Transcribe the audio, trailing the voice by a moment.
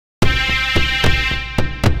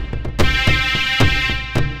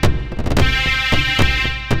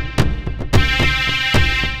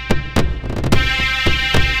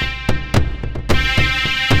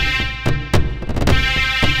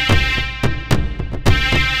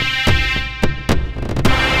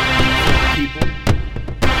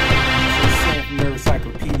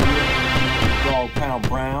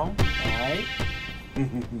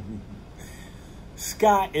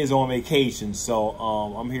Scott is on vacation, so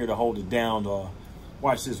I'm here to hold it down to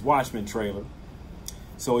watch this Watchmen trailer.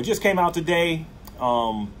 So it just came out today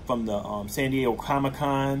from the San Diego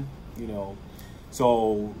Comic-Con, you know.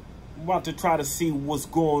 So I'm about to try to see what's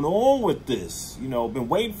going on with this. You know, been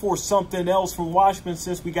waiting for something else from Watchmen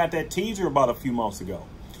since we got that teaser about a few months ago.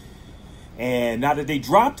 And now that they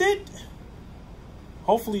dropped it,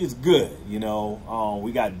 hopefully it's good. You know,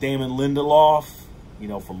 we got Damon Lindelof, you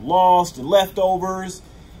know, from Lost and Leftovers.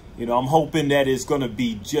 You know, I'm hoping that it's going to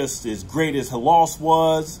be just as great as Lost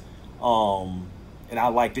was. And I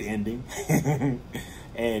like the ending.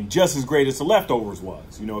 And just as great as The Leftovers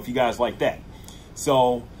was, you know, if you guys like that.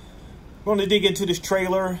 So I'm going to dig into this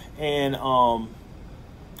trailer and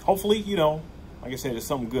hopefully, you know, like I said, there's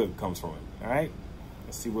something good comes from it. All right,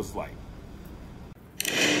 let's see what it's like.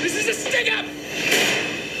 This is a sting-up!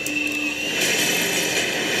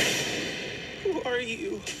 Who are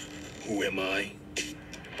you? Who am I?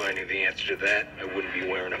 If I knew the answer to that, I wouldn't be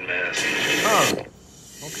wearing a mask. Oh,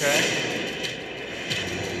 okay.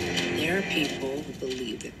 There are people who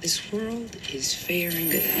believe that this world is fair and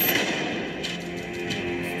good.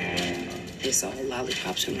 It's all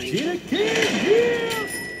lollipops and rainbows.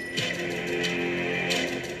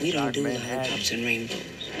 We don't do lollipops and rainbows.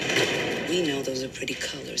 We know those are pretty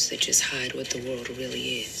colors that just hide what the world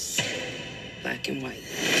really is. Black and white.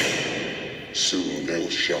 Soon thou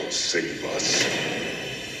shalt save us.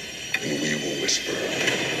 And we will whisper.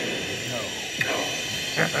 No.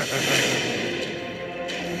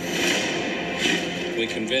 We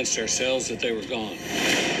convinced ourselves that they were gone.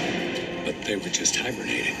 But they were just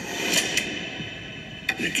hibernating.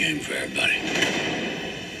 And it came for everybody.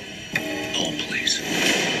 Hold, please.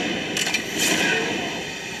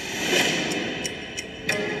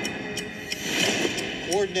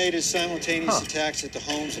 Coordinated simultaneous attacks at the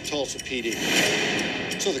homes of Tulsa PD.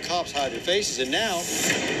 So the cops hide their faces, and now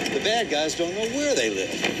the bad guys don't know where they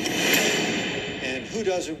live. And who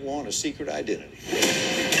doesn't want a secret identity?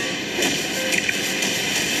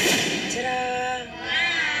 Ta-da!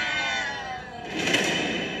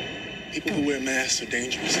 People who wear masks are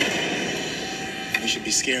dangerous. We should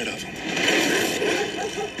be scared of them.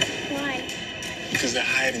 Why? Because they're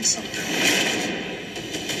hiding something.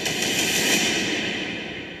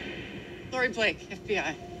 Lori Blake,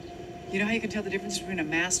 FBI. You know how you can tell the difference between a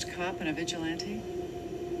masked cop and a vigilante?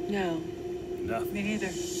 No. Nothing. Me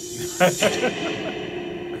neither.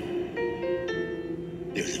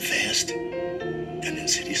 There's a vast and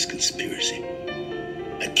insidious conspiracy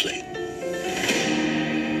at play.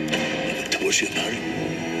 If I told you about it,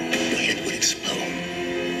 your head would explode.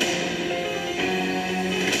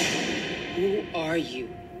 Who are you?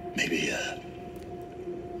 Maybe,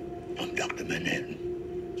 I'm Dr. Manhattan.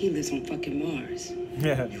 He lives on fucking Mars.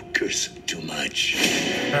 Yeah. You curse too much. All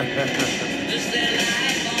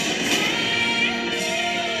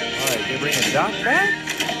right, they bring a Doc back?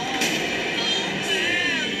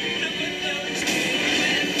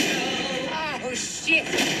 Oh, shit!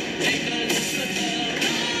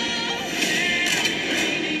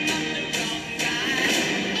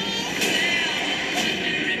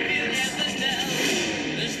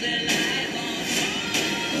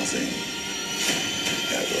 Nothing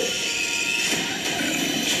ever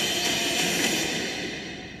ends.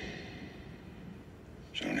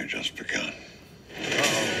 It's only just begun.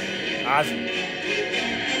 Awesome.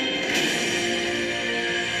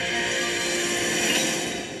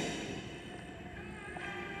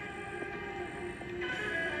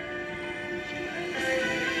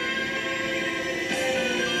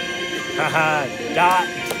 Haha, Doc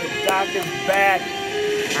is back.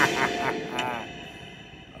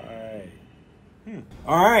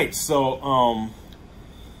 All right, so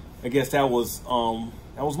I guess that was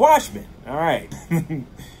Watchmen. All right.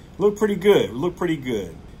 Looked pretty good.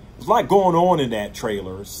 There's a lot going on in that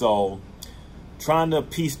trailer, so trying to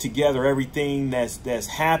piece together everything that's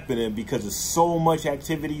happening because there's so much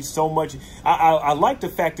activity, so much. I like the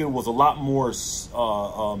fact that it was a lot more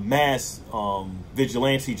mass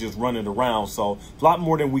vigilante just running around. So a lot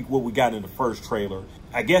more than what we got in the first trailer.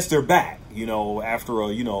 I guess they're back, you know, after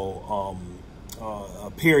a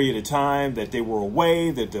period of time that they were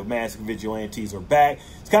away, that the masked vigilantes are back.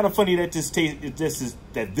 It's kind of funny that this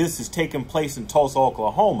is taking place in Tulsa,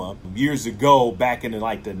 Oklahoma. Years ago, back in the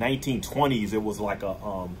 1920s, it was like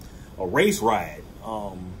a race riot.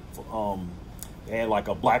 They had like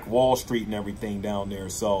a Black Wall Street and everything down there.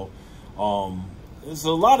 So there's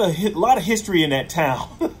a lot of history in that town.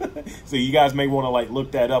 So you guys may want to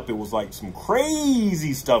look that up. It was like some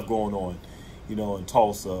crazy stuff going on, you know, in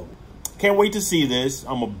Tulsa. Can't wait to see this.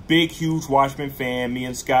 I'm a big, huge Watchmen fan. Me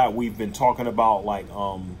and Scott, we've been talking about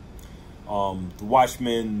the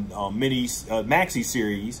Watchmen maxi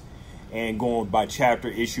series, and going by chapter,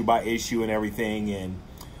 issue by issue, and everything. And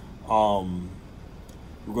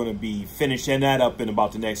we're going to be finishing that up in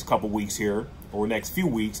about the next couple weeks here, or next few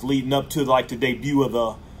weeks, leading up to like the debut of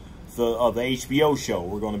the HBO show.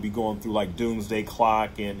 We're going to be going through like Doomsday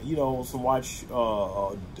Clock and, you know, some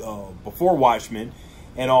before Watchmen,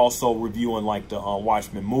 and also reviewing like the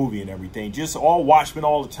Watchmen movie and everything. Just all Watchmen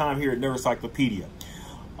all the time here at Nerdcyclopedia.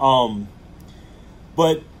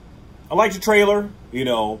 But I like the trailer, you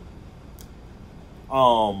know.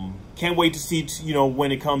 Can't wait to see, you know,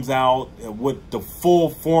 when it comes out, what the full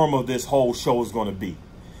form of this whole show is going to be.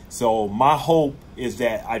 So my hope is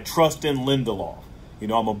that I trust in Lindelof. You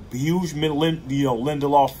know, I'm a huge,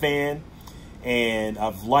 Lindelof fan, and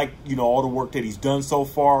I've liked, you know, all the work that he's done so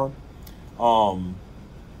far.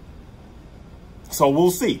 So we'll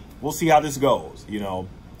see. We'll see how this goes, you know.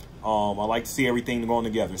 I like to see everything going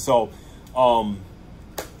together. So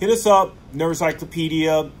hit us up,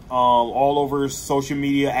 Nerdcyclopedia, all over social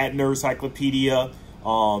media at Nerdcyclopedia,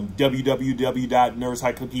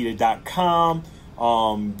 www.nerdcyclopedia.com.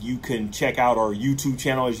 You can check out our YouTube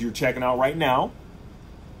channel as you're checking out right now.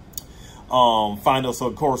 Find us,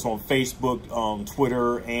 of course, on Facebook,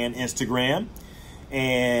 Twitter, and Instagram.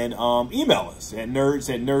 And email us at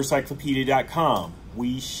nerdcyclopedia.com.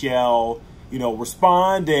 We shall, you know,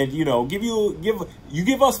 respond and, you know, give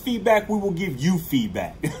us feedback, we will give you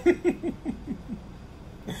feedback.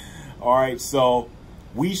 All right, so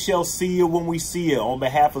we shall see you when we see you. On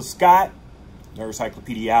behalf of Scott,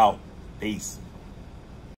 Nerdcyclopedia out. Peace.